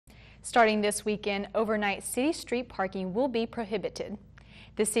Starting this weekend, overnight city street parking will be prohibited.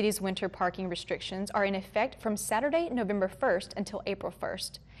 The city's winter parking restrictions are in effect from Saturday, November 1st until April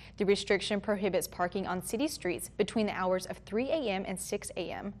 1st. The restriction prohibits parking on city streets between the hours of 3 a.m. and 6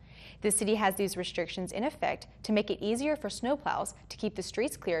 a.m. The city has these restrictions in effect to make it easier for snowplows to keep the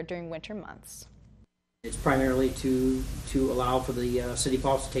streets clear during winter months. It's primarily to allow for the city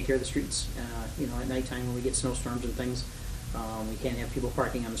plows to take care of the streets. At nighttime when we get snowstorms and things, we can't have people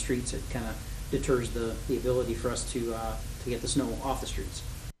parking on the streets. It kind of deters the ability for us to get the snow off the streets.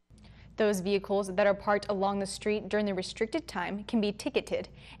 Those vehicles that are parked along the street during the restricted time can be ticketed,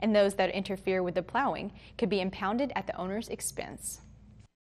 and those that interfere with the plowing could be impounded at the owner's expense.